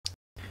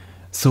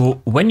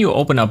So when you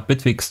open up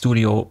Bitwig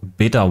Studio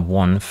Beta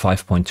 1,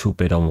 5.2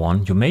 Beta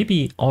 1, you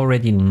maybe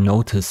already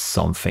noticed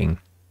something.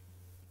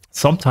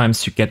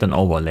 Sometimes you get an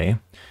overlay.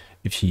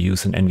 If you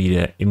use an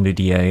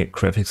NVIDIA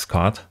graphics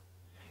card,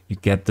 you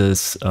get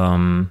this,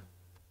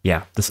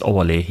 this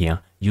overlay here.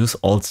 Use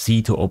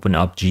Alt-Z to open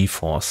up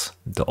GeForce,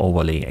 the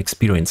overlay,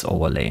 experience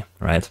overlay,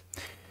 right?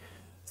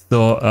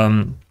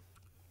 So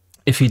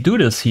if you do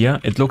this here,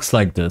 it looks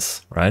like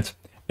this, right?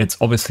 It's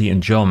obviously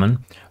in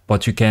German,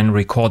 but you can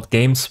record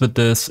games with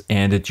this,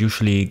 and it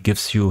usually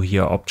gives you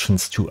here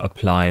options to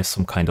apply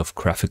some kind of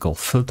graphical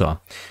filter.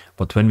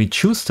 But when we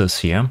choose this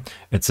here,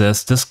 it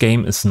says this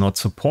game is not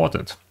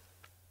supported.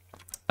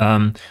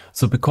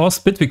 So because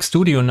Bitwig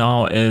Studio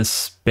now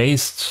is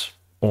based,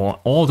 or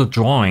all the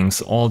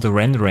drawings, all the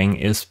rendering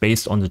is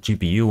based on the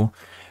GPU,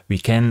 we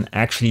can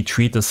actually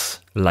treat this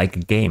like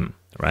a game,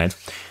 right?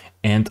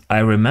 And I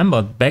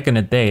remember back in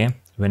the day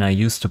when I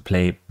used to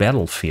play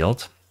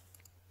Battlefield,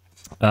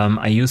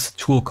 I used a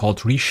tool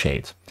called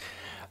Reshade.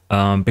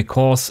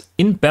 Because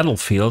in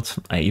Battlefield,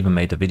 I even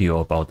made a video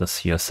about this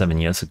here 7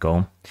 years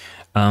ago.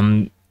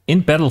 In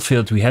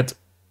Battlefield, we had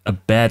a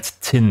bad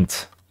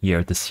tint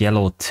here, this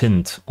yellow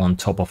tint on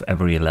top of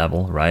every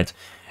level, right?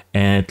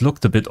 And it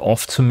looked a bit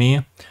off to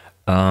me.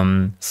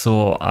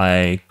 So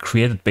I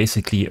created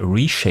basically a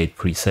reshade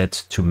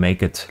preset to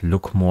make it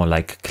look more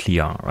like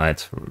clear,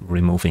 right?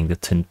 Removing the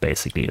tint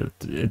basically.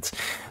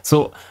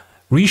 So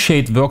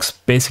reshade works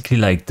basically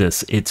like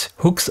this. It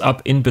hooks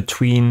up in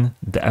between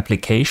the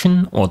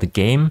application or the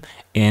game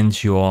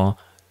and your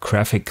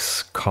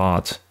graphics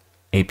card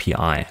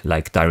API,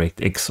 like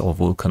DirectX or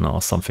Vulkan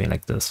or something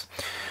like this.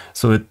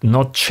 So it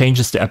not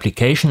changes the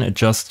application, it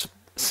just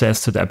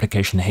says to the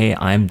application, hey,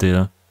 I'm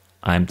the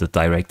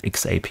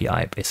DirectX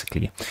API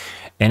basically.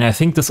 And I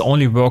think this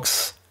only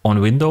works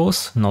on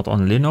Windows, not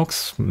on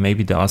Linux.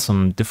 Maybe there are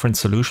some different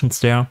solutions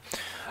there.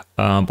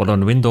 But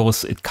on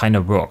Windows, it kind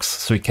of works.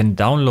 So you can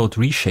download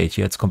Reshade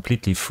here. It's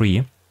completely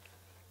free.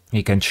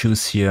 You can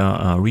choose here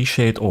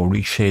Reshade or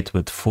Reshade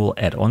with full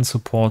add-on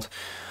support.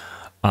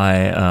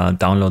 I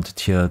downloaded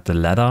here the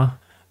latter.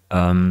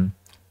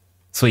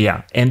 So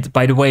yeah, and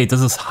by the way,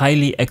 this is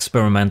highly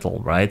experimental,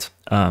 right?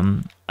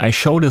 I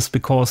show this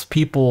because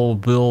people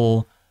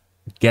will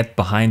get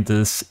behind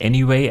this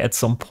anyway at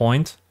some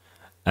point,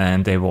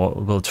 and they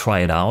will try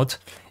it out.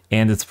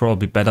 And it's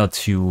probably better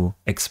to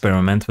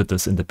experiment with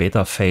this in the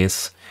beta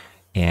phase.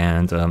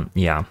 And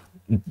yeah,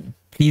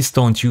 please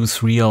don't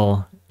use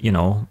real,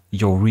 your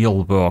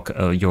real work,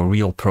 your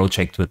real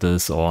project with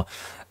this, or,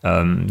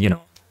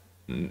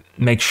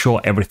 make sure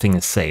everything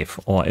is safe.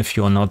 Or if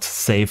you're not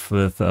safe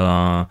with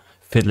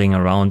fiddling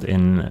around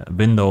in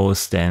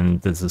Windows, then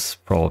this is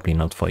probably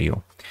not for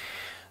you.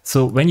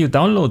 So when you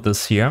download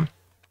this here,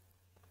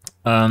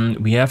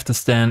 we have to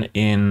stand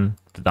in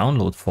the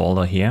download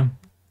folder here.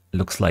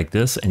 Looks like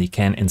this, and you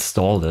can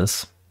install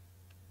this.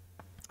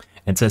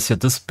 It says here,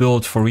 this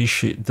build for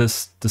Reshade,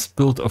 this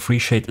build of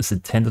Reshade is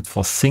intended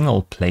for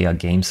single player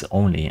games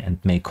only and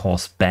may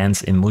cause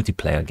bans in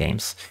multiplayer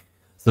games.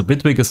 So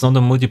Bitwig is not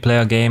a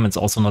multiplayer game, it's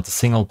also not a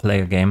single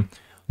player game,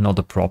 not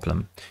a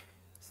problem.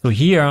 So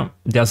here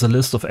there's a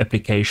list of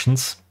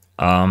applications,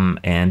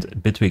 and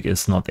Bitwig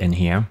is not in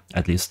here,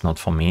 at least not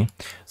for me.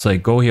 So I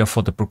go here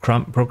for the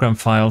program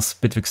files,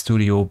 Bitwig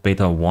Studio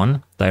Beta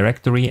 1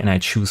 directory, and I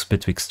choose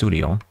Bitwig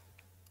Studio.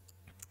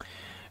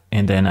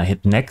 And then I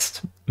hit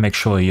next, make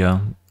sure here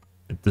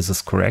this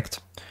is correct.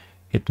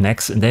 Hit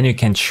next, and then you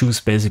can choose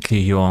basically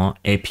your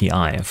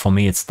API. For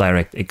me, it's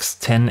DirectX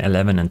 10,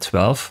 11, and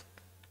 12.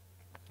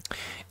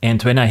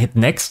 And when I hit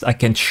next, I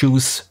can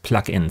choose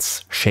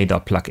plugins,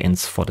 shader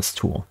plugins for this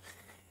tool.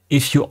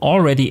 If you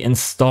already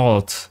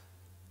installed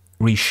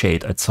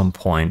Reshade at some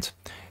point,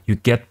 you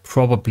get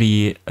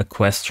probably a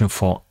question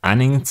for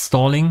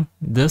uninstalling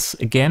this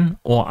again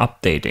or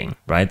updating,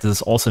 right? This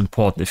is also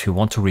important. If you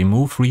want to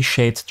remove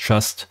Reshade,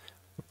 just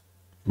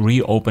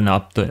reopen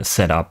up the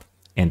setup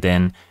and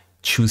then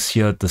choose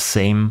here the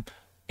same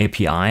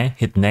API,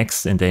 hit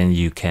next, and then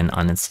you can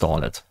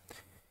uninstall it.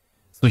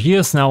 So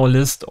here's now a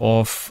list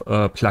of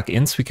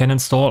plugins we can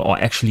install, or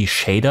actually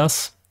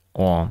shaders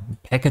or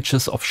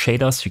packages of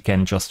shaders. You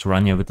can just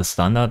run here with the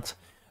standard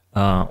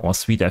or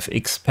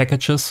SweetFX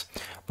packages,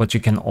 but you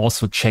can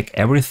also check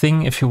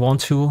everything if you want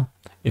to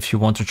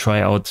try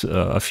out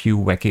a few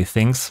wacky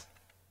things,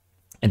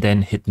 and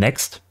then hit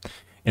next,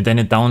 and then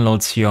it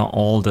downloads here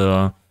all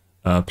the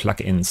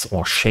plugins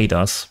or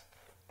shaders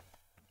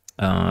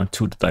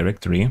to the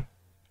directory.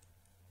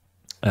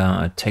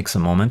 It takes a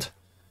moment.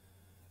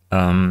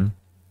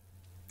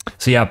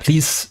 So yeah,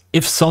 please,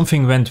 if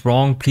something went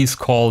wrong, please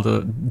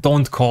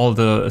don't call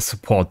the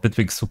support,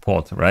 Bitwig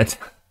support, right?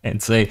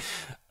 And say,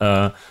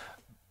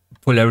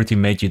 Polarity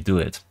made you do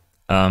it.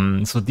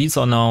 So these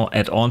are now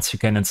add-ons you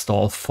can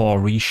install for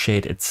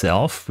Reshade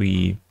itself.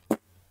 We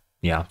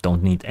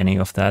don't need any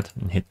of that,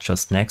 and hit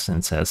just next, and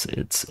it says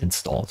it's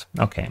installed.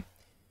 Okay.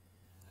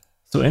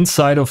 So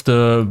inside of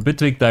the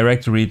Bitwig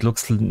directory, it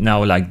looks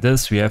now like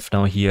this. We have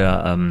now here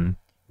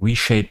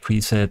Reshade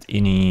preset,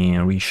 ini,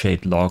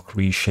 Reshade log,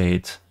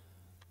 Reshade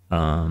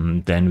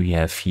Then we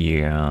have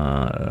here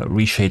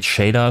reshade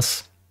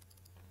shaders.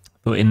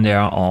 So in there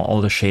are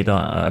all the shader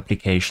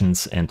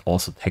applications and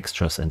also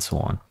textures and so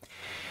on.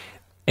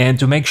 And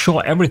to make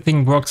sure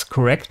everything works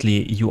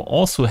correctly, you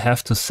also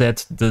have to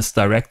set this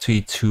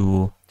directory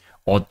to,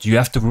 or you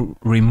have to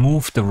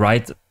remove the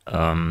write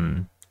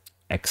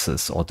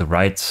access or the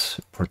write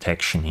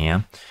protection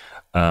here.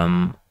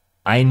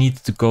 I need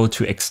to go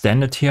to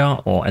extended here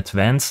or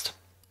advanced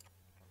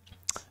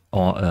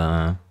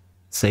or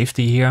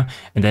safety here.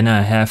 And then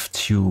I have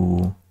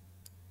to,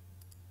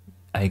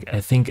 I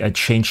think I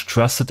changed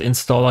trusted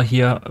installer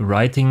here,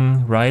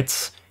 writing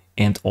rights,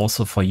 and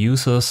also for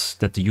users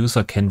that the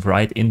user can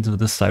write into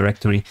this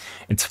directory.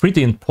 It's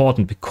pretty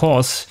important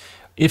because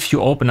if you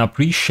open up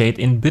reshade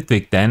in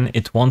Bitwig, then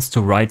it wants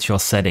to write your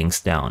settings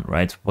down,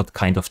 right? What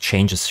kind of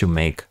changes you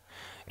make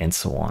and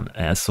so on.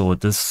 So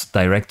this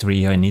directory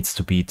here needs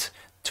to be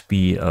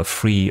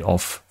free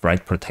of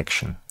write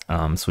protection.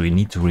 So you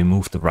need to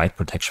remove the write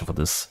protection for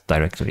this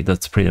directory.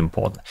 That's pretty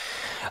important.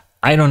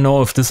 I don't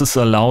know if this is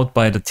allowed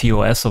by the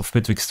TOS of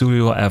Bitwig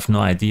Studio. I have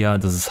no idea.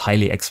 This is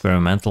highly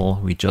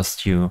experimental. We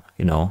just, you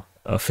know,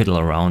 fiddle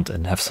around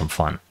and have some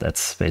fun.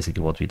 That's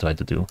basically what we try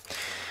to do.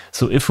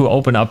 So if we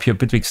open up here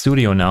Bitwig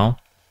Studio now,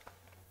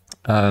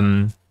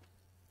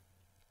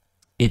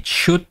 it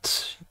should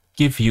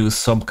give you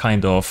some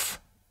kind of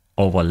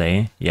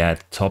overlay. Yeah, at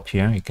the top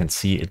here, you can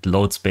see it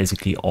loads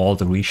basically all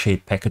the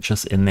reshade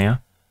packages in there.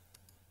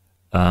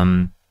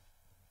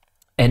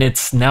 And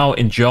it's now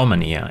in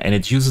German here, and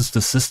it uses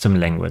the system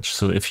language.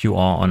 So if you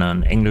are on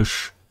an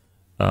English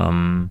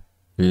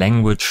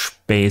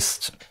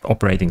language-based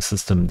operating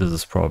system, this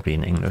is probably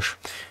in English.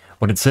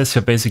 What it says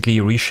here, basically,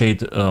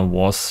 reshade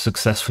was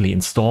successfully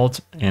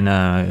installed, and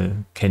I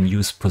can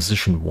use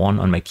position 1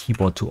 on my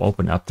keyboard to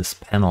open up this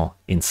panel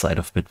inside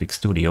of Bitwig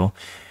Studio.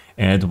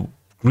 And it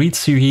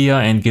greets you here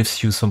and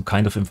gives you some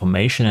kind of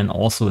information and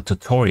also a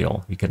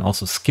tutorial. You can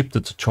also skip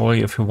the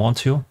tutorial if you want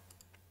to.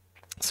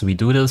 So we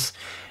do this.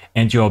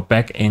 And you're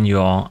back in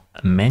your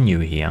menu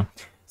here.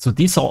 So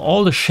these are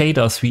all the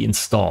shaders we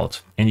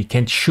installed, and you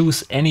can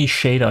choose any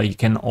shader. You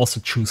can also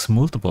choose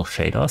multiple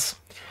shaders.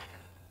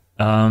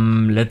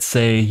 Let's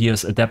say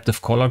here's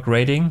adaptive color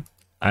grading.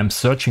 I'm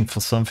searching for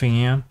something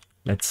here.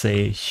 Let's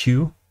say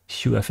hue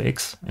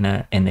FX, and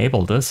I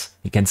enable this.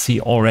 You can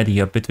see already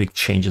here Bitwig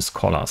changes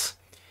colors.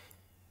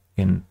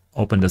 You can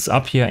open this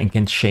up here and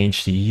can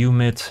change the hue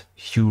mid,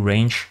 hue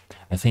range.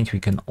 I think we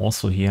can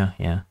also here,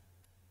 yeah,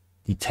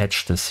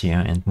 detach this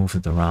here and move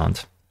it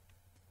around.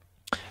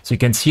 So you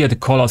can see the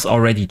colors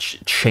already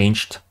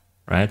changed,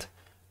 right?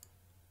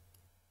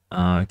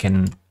 We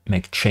can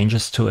make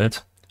changes to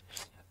it.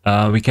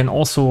 We can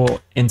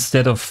also,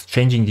 instead of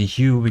changing the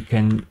hue, we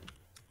can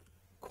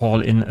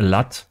call in a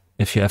LUT.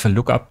 If you have a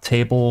lookup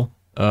table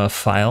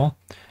file,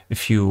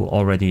 if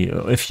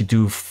you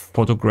do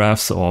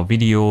photographs or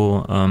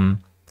video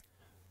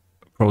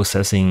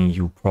processing,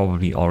 you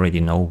probably already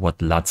know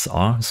what LUTs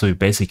are. So you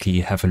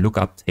basically have a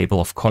lookup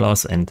table of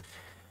colors, and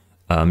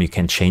you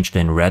can change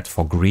then red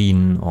for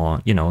green,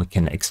 or, you know, you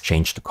can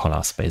exchange the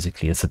colors.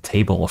 Basically, it's a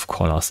table of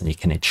colors, and you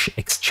can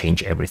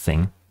exchange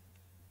everything.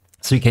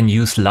 So you can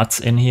use LUTs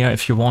in here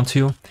if you want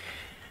to.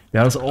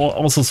 There's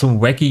also some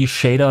wacky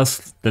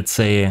shaders that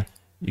say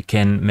you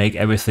can make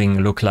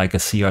everything look like a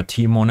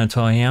CRT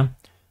monitor here.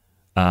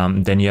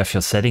 Then you have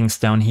your settings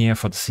down here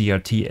for the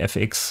CRT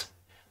FX.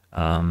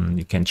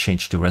 You can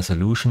change the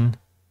resolution,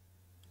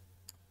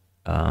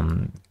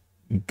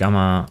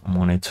 gamma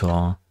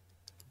monitor,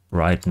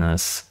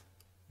 brightness,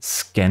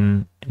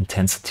 scan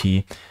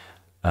intensity,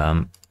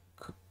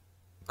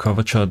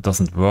 curvature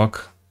doesn't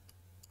work.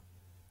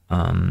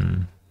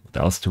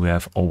 What else do we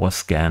have?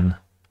 Overscan.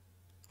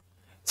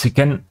 So you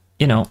can,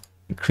 you know,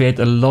 create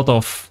a lot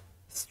of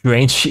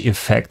strange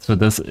effects with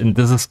this, and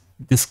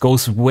this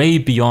goes way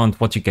beyond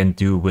what you can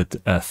do with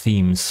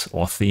themes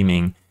or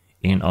theming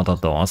in other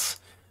DAWs.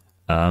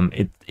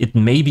 It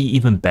may be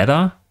even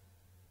better.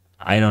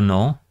 I don't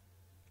know.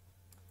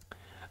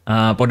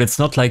 But it's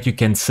not like you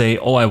can say,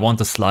 oh, I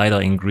want a slider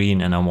in green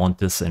and I want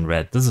this in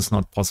red. This is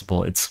not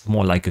possible. It's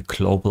more like a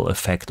global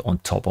effect on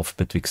top of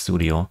Bitwig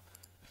Studio.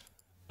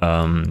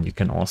 You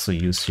can also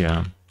use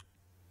here,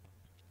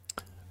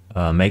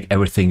 make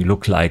everything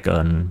look like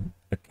a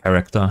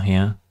character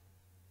here.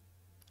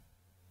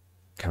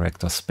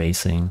 Character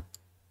spacing.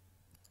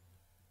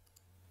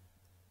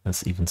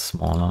 That's even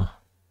smaller.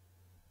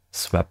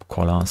 Swap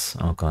colors,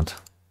 oh god,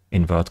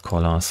 invert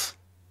colors.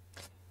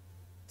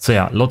 So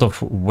yeah, a lot of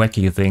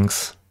wacky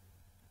things.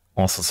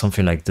 Also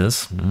something like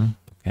this,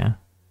 okay.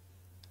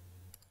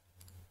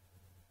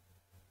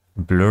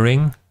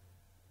 Blurring,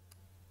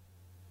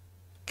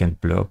 can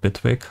blur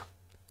Bitwig.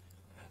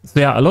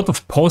 So yeah, a lot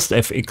of post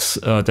FX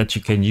that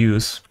you can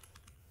use.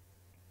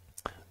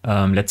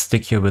 Let's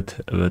stick here with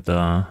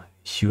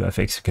hue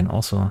FX. You can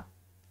also,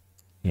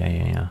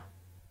 yeah.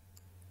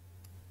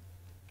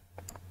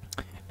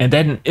 And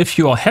then if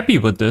you are happy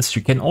with this,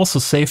 you can also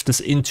save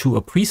this into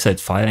a preset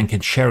file and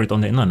can share it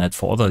on the internet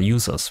for other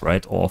users,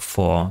 right? Or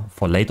for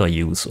later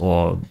use,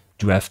 or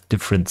do have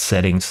different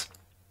settings.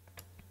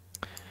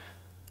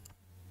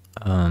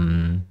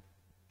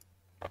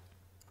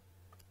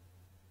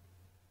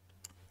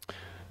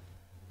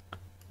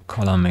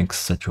 Color mix,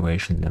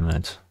 saturation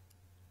limit.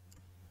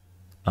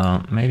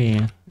 Maybe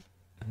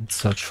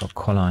search for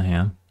color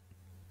here.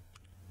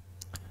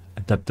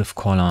 Adaptive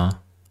color.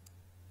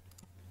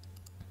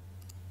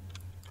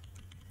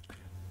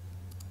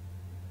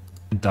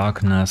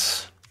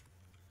 Darkness.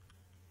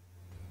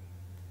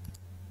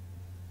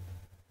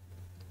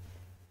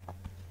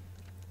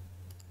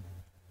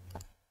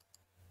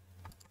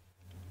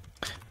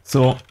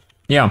 So,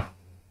 yeah.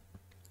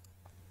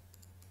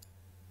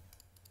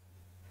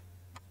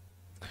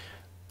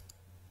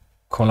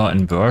 Color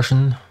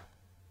inversion.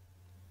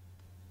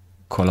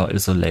 Color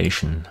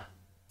isolation.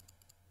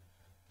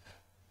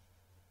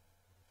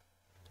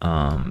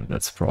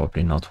 That's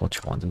probably not what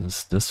you want. This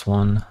is this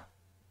one.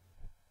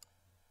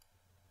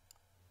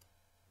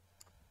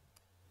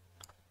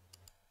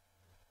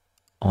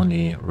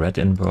 Only red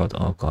invert.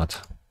 Oh god.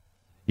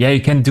 Yeah,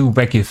 you can do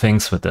wacky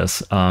things with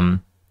this. I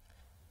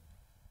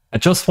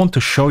just want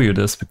to show you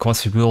this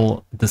because you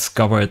will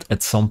discover it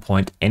at some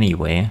point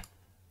anyway.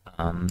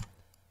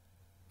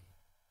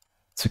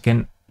 So you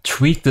can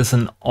tweak this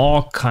in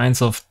all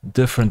kinds of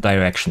different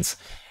directions.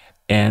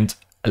 And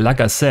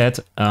like I said,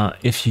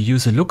 if you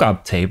use a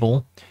lookup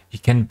table, you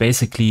can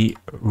basically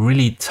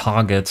really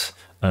target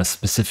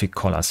specific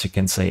colors. You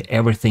can say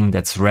everything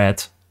that's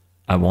red,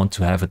 I want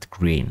to have it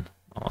green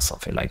or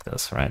something like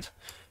this, right?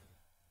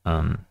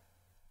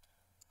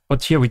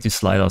 But here with the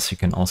sliders, you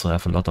can also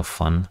have a lot of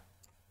fun.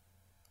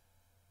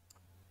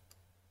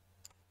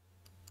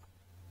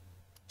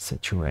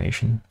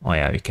 Saturation. Oh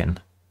yeah, you can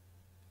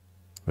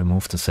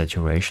remove the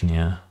saturation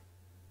here.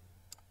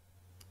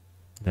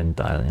 Then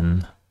dial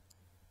in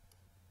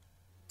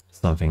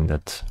something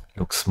that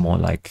looks more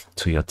like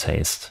to your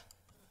taste.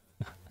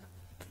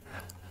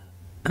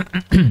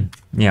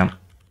 Yeah.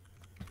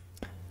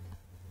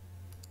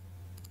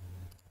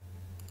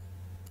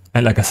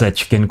 And like I said,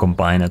 you can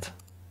combine it.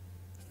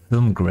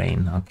 Film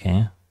grain,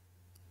 okay.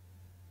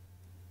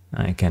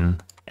 I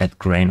can add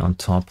grain on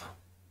top.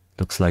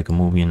 Looks like a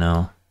movie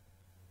now.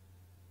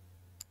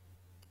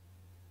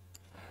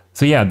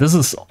 So yeah, this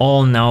is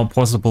all now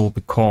possible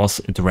because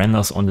it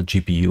renders on the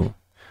GPU.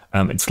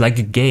 It's like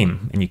a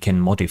game and you can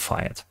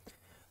modify it.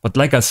 But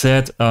like I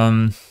said,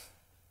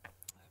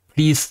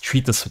 please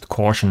treat this with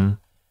caution.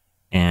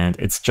 And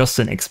it's just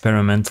an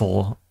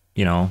experimental,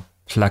 you know,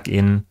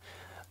 plug-in.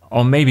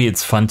 Or maybe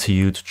it's fun to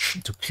you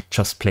to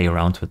just play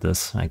around with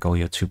this. I go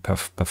here to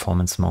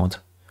performance mode.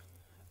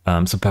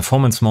 So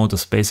performance mode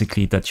is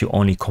basically that you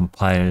only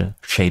compile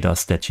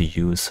shaders that you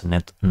use,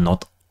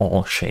 not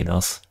all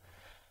shaders.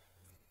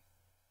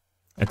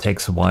 It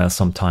takes a while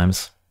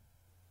sometimes.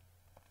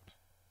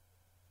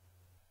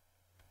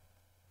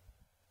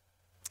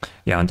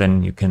 Yeah, and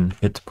then you can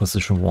hit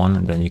position 1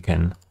 and then you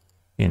can,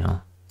 you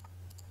know,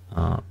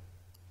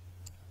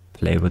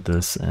 play with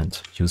this and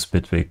use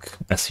Bitwig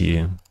as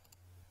you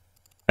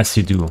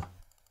do.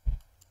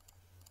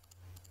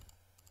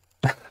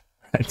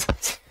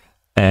 Right.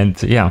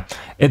 And yeah,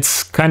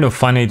 it's kind of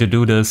funny to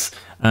do this.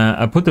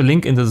 I put the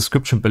link in the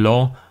description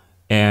below.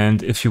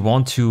 And if you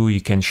want to,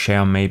 you can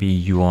share maybe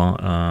your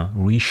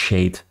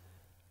reshade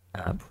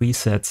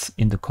presets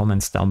in the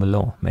comments down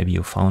below. Maybe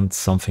you found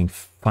something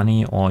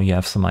funny or you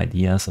have some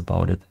ideas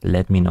about it.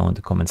 Let me know in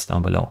the comments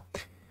down below.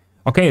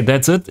 Okay,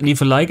 that's it.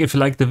 Leave a like if you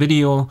liked the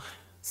video.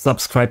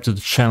 Subscribe to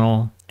the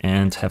channel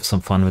and have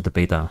some fun with the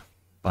beta.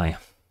 Bye.